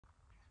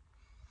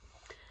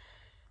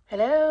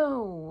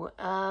Hello.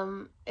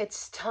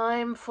 It's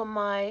time for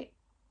my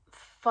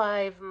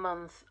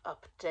 5-month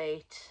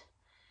update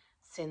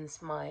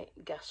since my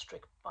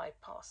gastric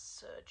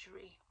bypass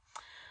surgery.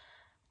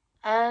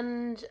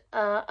 And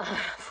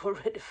I've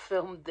already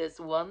filmed this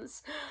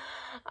once.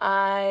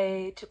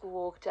 I took a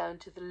walk down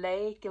to the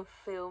lake and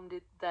filmed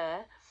it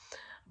there,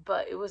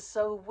 but it was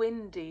so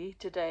windy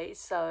today,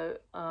 so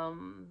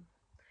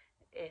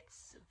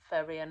it's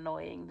very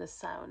annoying, the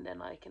sound,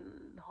 and I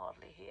can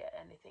hardly hear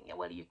anything.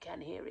 Well, you can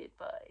hear it,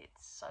 but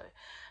it's so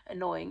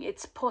annoying.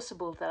 It's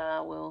possible that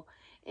I will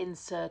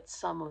insert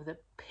some of the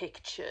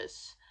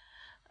pictures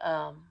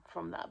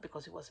from that,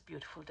 because it was a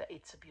beautiful day.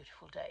 It's a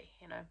beautiful day,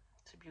 you know.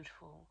 It's a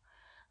beautiful,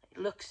 it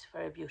looks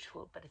very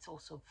beautiful, but it's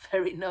also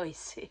very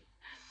noisy.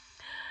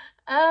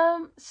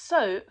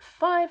 So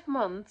 5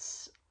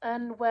 months,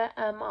 and where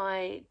am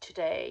I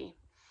today?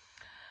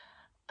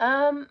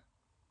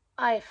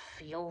 I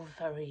feel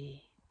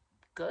very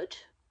good,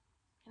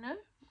 you know.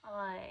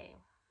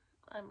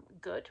 I'm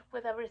good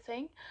with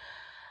everything.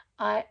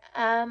 I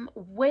am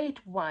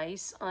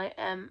weight-wise, I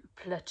am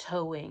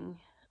plateauing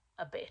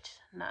a bit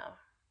now.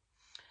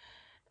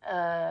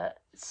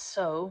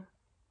 So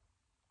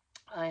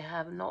I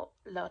have not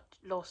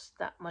lost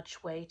that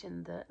much weight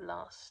in the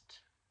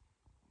last,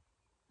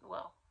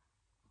 well,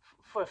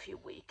 for a few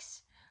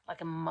weeks,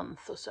 like a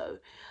month or so.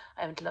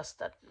 I haven't lost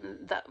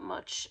that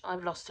much.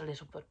 I've lost a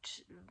little,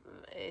 but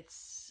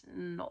it's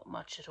not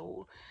much at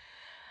all.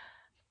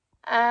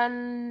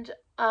 And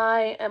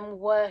I am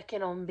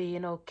working on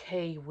being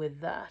okay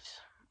with that,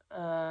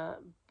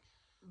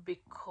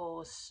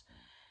 because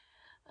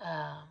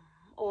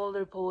all the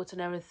reports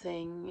and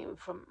everything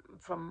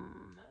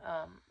from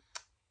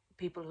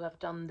people who have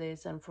done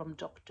this, and from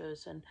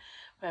doctors and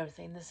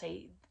everything, they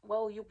say,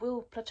 well, you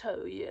will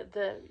plateau.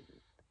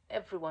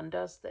 Everyone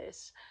does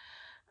this,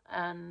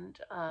 and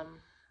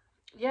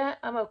yeah,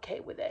 I'm okay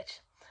with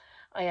it.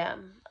 I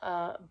am,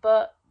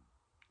 but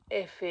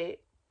if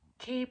it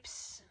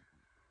keeps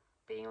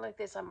being like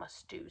this, I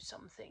must do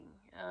something.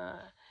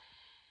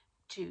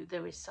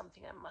 There is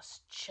something I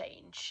must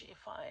change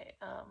if I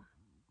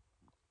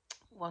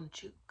want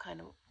to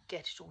kind of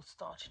get it all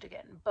started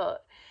again.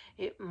 But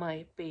it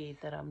might be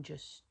that I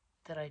just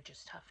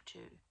have to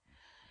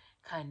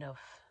kind of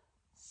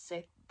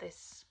sit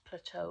this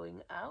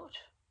plateauing out,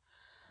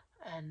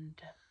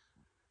 and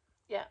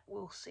yeah,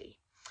 we'll see.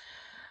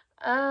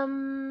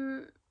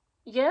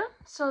 Yeah,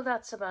 so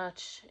that's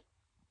about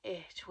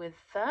it with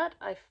that.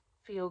 I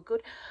feel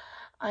good.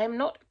 I'm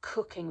not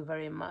cooking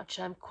very much.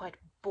 I'm quite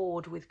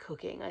bored with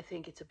cooking. I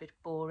think it's a bit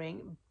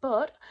boring,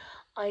 but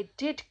I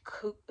did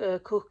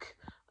cook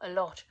a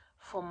lot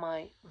for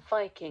my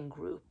Viking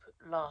group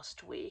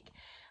last week.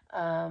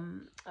 I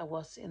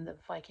was in the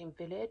Viking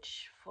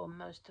village for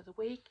most of the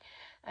week,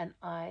 and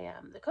I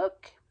am the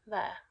cook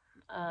there.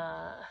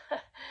 I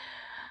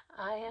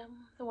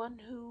am the one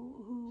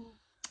who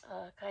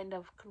kind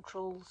of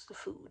controls the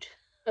food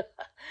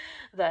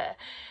there.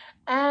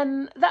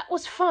 And that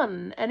was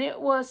fun, and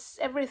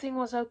everything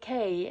was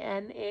okay,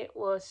 and it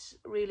was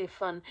really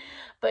fun.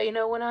 But you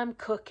know, when I'm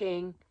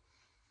cooking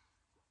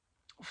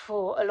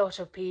for a lot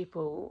of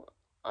people,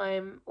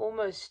 I'm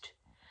almost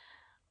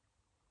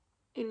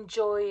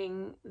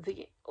enjoying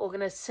the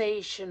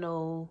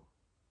organizational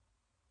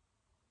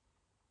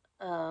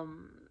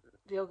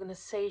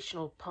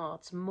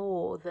parts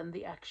more than um,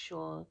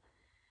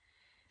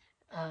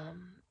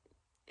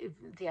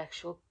 the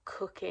actual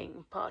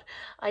cooking part.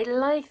 I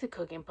like the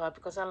cooking part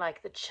because I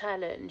like the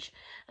challenge,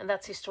 and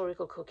that's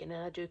historical cooking,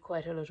 and I do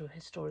quite a lot of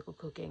historical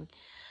cooking.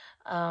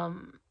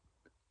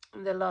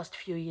 In the last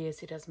few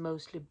years, it has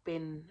mostly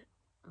been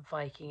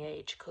Viking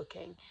Age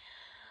cooking,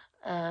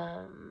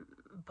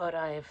 but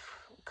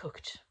I've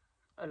cooked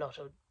a lot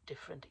of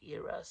different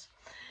eras.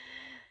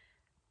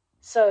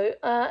 So,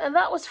 and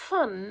that was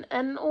fun.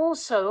 And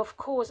also, of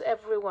course,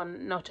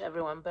 not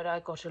everyone, but I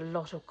got a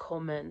lot of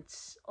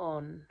comments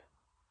on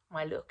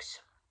my looks,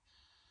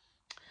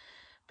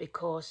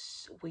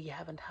 because we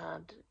haven't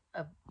had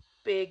a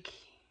big,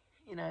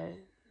 you know,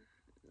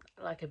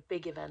 like a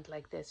big event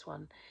like this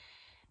one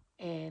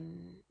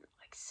in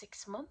like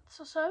 6 months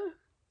or so.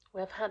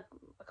 We have had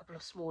a couple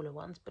of smaller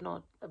ones, but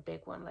not a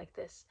big one like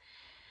this.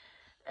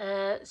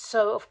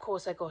 So, of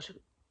course, I got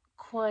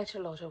quite a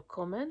lot of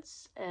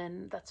comments,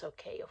 and that's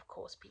okay. Of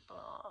course, people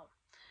are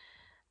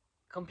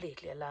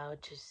completely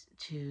allowed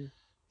to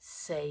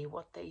say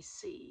what they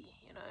see,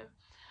 you know.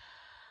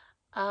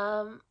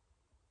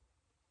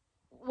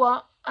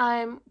 What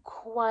I'm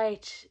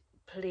quite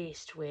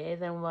pleased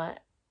with, and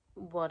what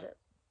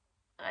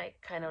I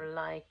kind of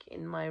like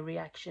in my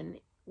reaction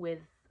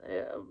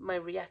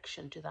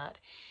to that,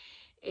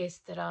 is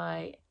that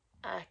I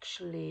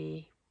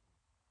actually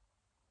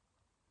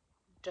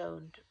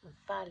don't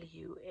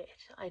value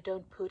it. I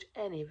don't put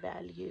any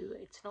value.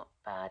 It's not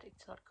bad,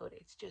 it's not good,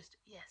 it's just,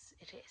 yes,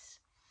 it is.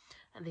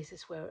 And this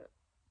is where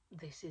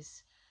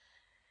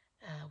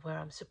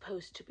I'm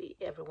supposed to be.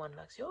 Everyone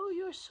likes, oh,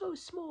 you're so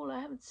small. I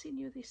haven't seen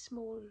you this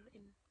small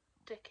in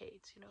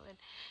decades, you know. And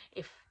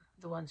if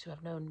the ones who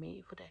have known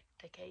me for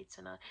decades,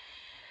 and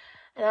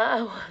And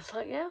I was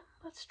like, yeah,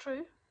 that's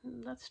true.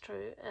 That's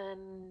true.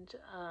 And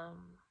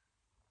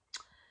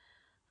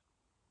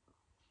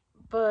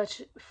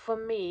but for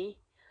me,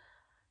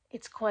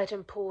 it's quite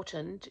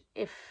important.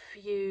 If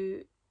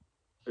you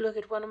look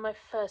at one of my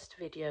first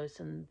videos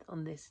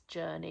on this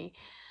journey,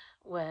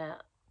 where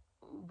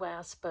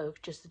I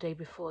spoke just the day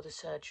before the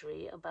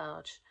surgery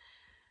about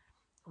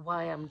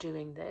why I'm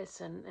doing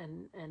this,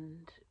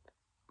 and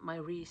my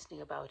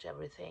reasoning about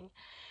everything,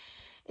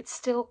 it's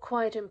still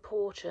quite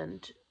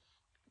important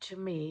to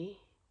me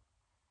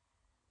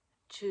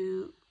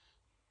to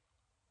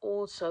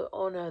also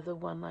honor the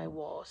one I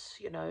was,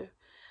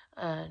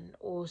 and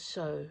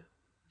also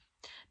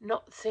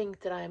not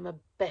think that I'm a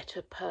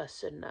better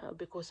person now,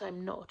 because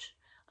I'm not.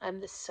 I'm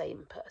the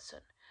same person.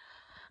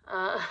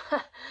 Uh,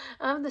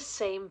 I'm the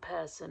same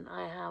person.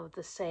 I have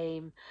the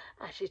same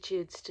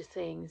attitudes to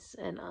things,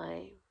 and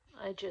I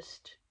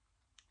just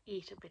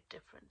eat a bit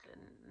different,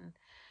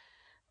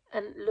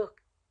 and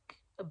look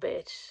a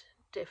bit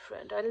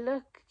different. I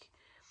look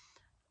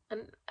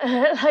and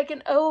like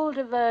an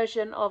older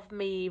version of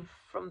me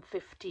from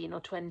 15 or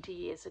 20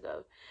 years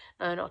ago.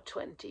 No, not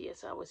 20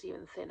 years. I was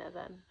even thinner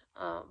then.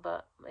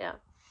 But yeah.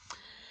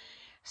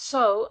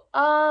 So,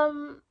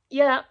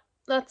 yeah,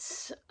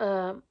 that's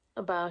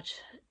about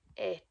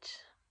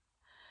it,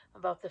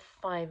 about the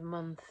 5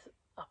 month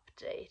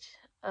update.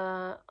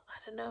 I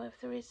don't know if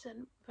there is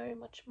very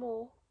much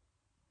more.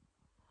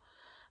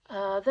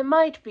 There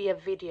might be a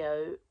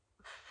video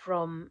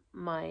from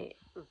my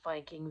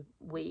Viking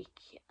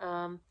week,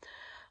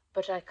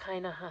 but I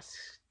kind of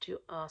has to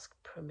ask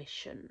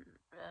permission.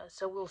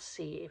 So we'll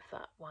see if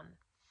that one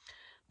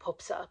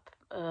pops up.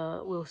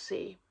 We'll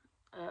see.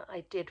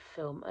 I did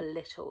film a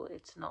little.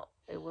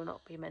 It will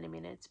not be many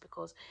minutes,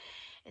 because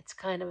it's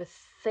kind of a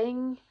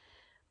thing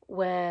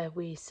where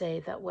we say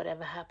that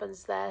whatever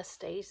happens there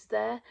stays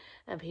there,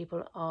 and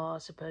people are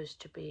supposed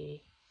to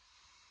be.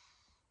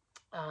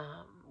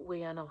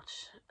 We are not.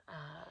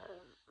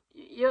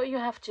 You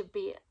have to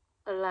be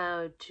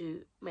allowed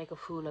to make a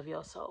fool of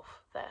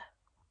yourself there,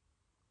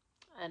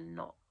 and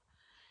not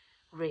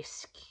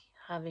risk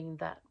having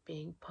that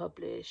being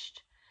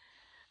published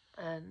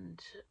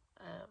and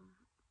um,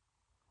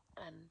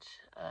 and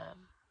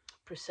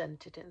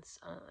presented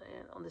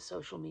on the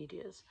social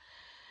medias.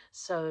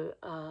 So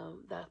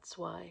that's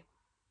why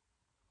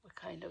we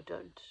kind of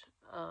don't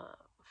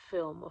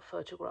film or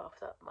photograph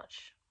that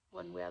much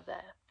when we are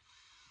there.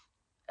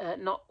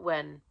 Not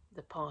when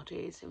the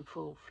party is in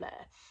full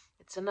flare.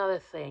 It's another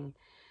thing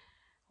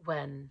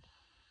when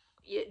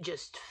you're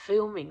just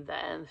filming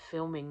there and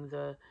filming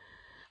the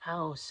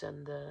house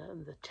and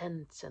the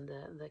tents and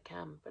the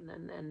camp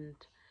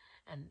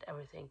and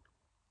everything,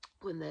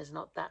 when there's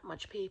not that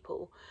much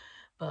people.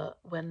 But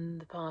when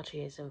the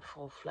party is in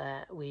full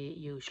flare, we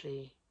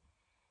usually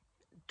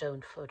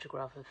don't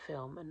photograph and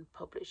film and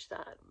publish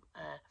that.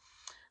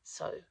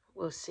 So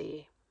we'll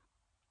see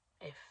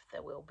if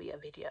there will be a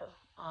video.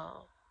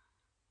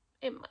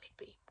 It might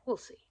be. We'll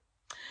see.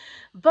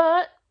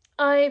 But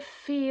I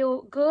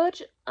feel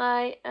good.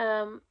 I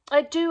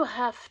do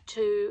have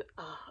to.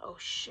 Oh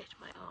shit,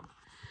 my arm.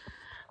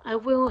 I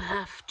will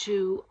have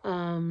to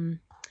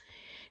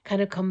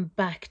kind of come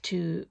back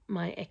to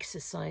my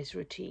exercise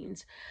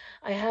routines.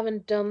 I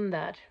haven't done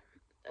that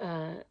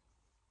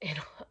in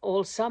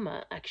all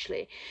summer,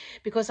 actually,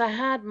 because I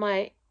had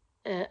my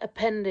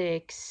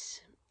appendix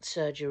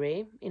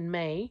surgery in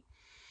May,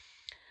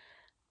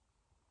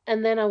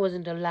 and then I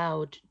wasn't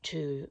allowed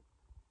to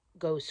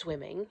go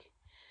swimming,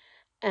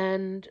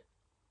 and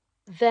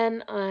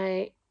then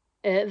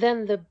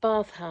then the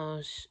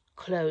bathhouse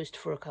closed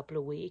for a couple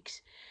of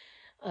weeks.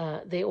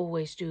 They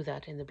always do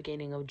that in the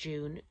beginning of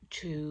June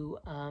to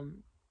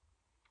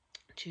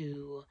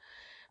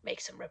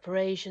make some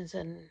reparations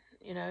and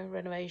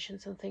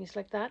renovations and things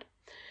like that.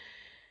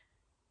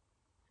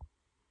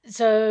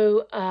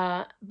 So,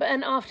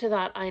 and after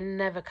that, I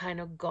never kind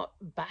of got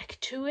back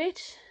to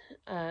it.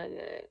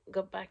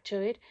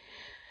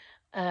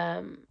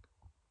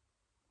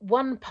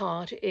 One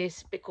part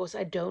is because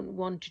I don't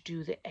want to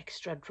do the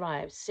extra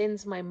drive.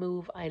 Since my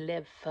move, I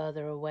live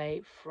further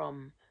away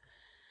from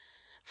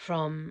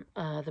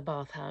the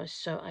bathhouse,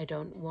 so I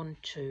don't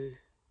want to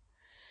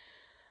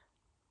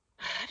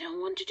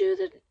do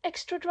the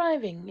extra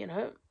driving,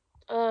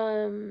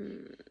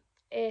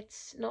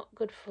 it's not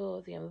good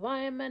for the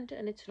environment,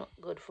 and it's not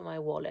good for my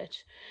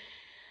wallet.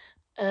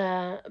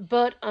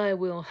 But I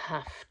will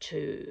have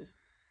to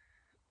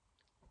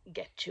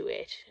get to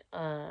it,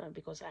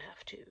 because I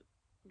have to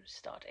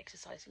start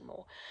exercising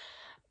more.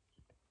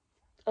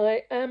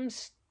 I am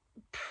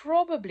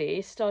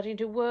probably starting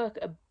to work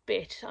a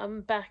bit.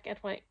 I'm back at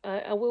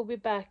I will be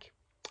back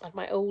at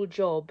my old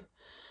job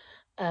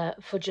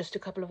for just a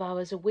couple of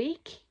hours a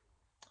week.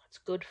 That's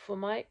good for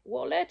my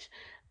wallet,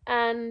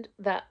 and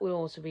that will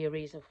also be a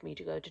reason for me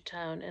to go to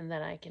town, and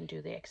then I can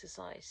do the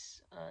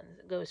exercise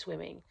and go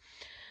swimming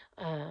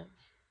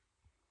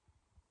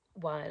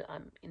while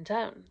I'm in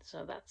town.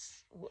 So that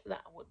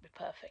would be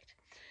perfect.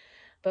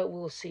 But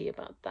we'll see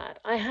about that.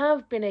 I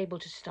have been able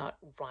to start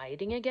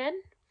riding again.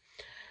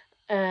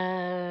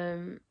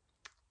 Um,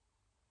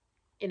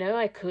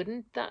 I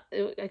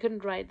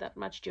couldn't ride that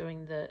much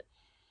during the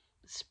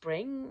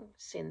spring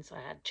since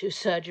I had two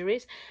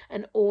surgeries,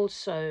 and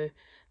also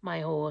my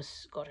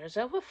horse got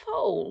herself a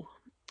foal.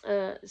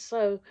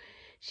 So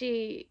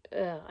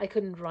I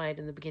couldn't ride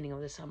in the beginning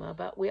of the summer,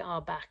 but we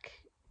are back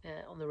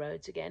on the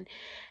roads again.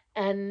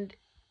 And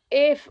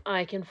if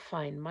I can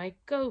find my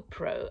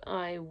GoPro,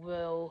 I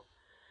will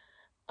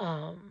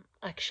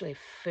actually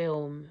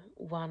film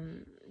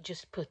one.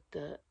 Just put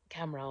the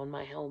camera on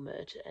my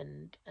helmet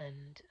and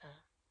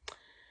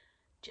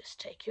just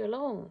take you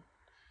along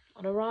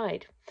on a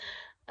ride.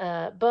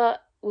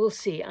 But we'll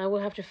see. I will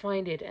have to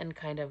find it and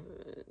kind of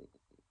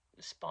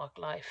spark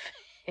life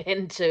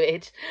into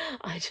it.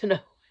 I don't know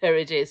where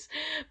it is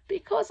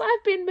because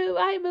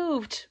I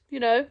moved,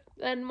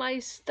 and my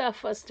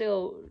stuff are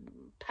still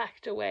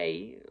packed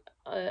away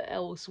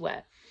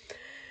elsewhere.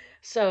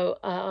 So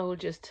I will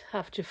just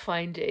have to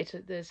find it.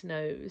 There's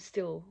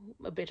still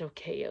a bit of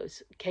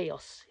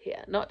chaos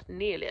here. Not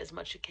nearly as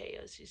much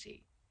chaos, you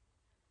see,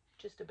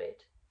 just a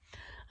bit.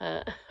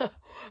 Uh,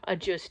 I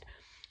just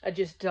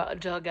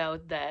dug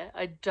out there.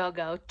 I dug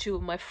out two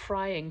of my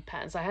frying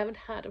pans. I haven't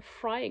had a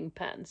frying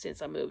pan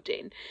since I moved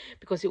in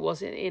because it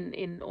was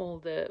in all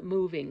the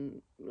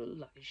moving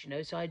luggage,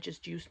 So I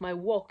just used my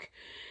wok,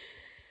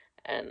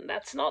 and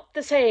that's not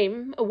the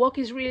same. A wok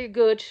is really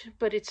good,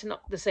 but it's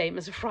not the same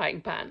as a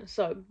frying pan.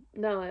 So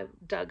now I've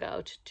dug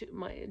out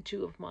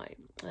two of my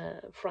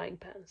frying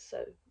pans,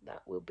 so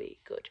that will be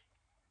good.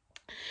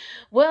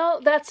 Well,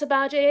 that's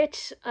about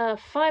it.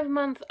 5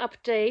 month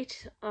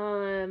update.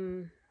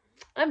 I'm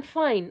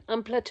fine.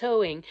 I'm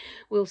plateauing.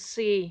 We'll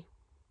see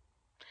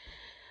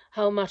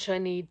how much I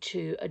need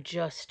to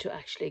adjust to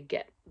actually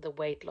get the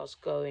weight loss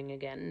going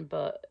again.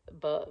 But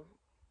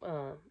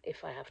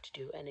if I have to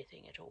do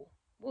anything at all,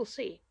 we'll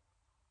see.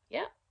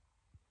 Yeah.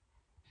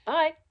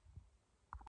 Bye.